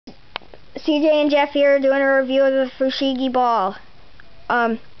CJ and Jeff here doing a review of the Fushigi ball.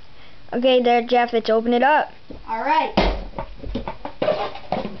 Okay, there, Jeff, let's open it up. Alright.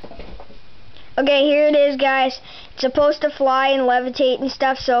 Okay, here it is, guys. It's supposed to fly and levitate and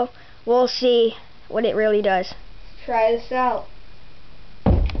stuff, so we'll see what it really does. Try this out.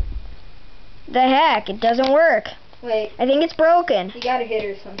 The heck, it doesn't work. Wait. I think it's broken. You gotta hit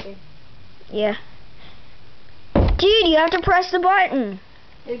it or something. Yeah. Dude, you have to press the button.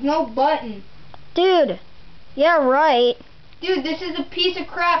 There's no button. Dude. Yeah, right. Dude, this is a piece of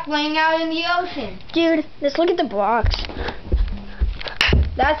crap laying out in the ocean. Dude, let's look at the box.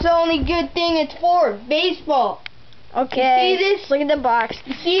 That's the only good thing it's for. Baseball. Okay. You see this? Look at the box.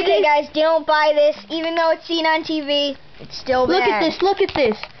 You see Okay, this? guys, don't buy this. Even though it's seen on TV, it's still bad. Look at this. Look at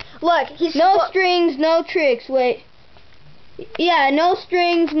this. Look, he's No strings, no tricks. Wait. Yeah, no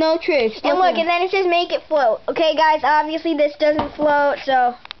strings, no tricks. And look, and then it says make it float. Okay, guys, obviously this doesn't float,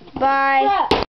 so bye. Crap.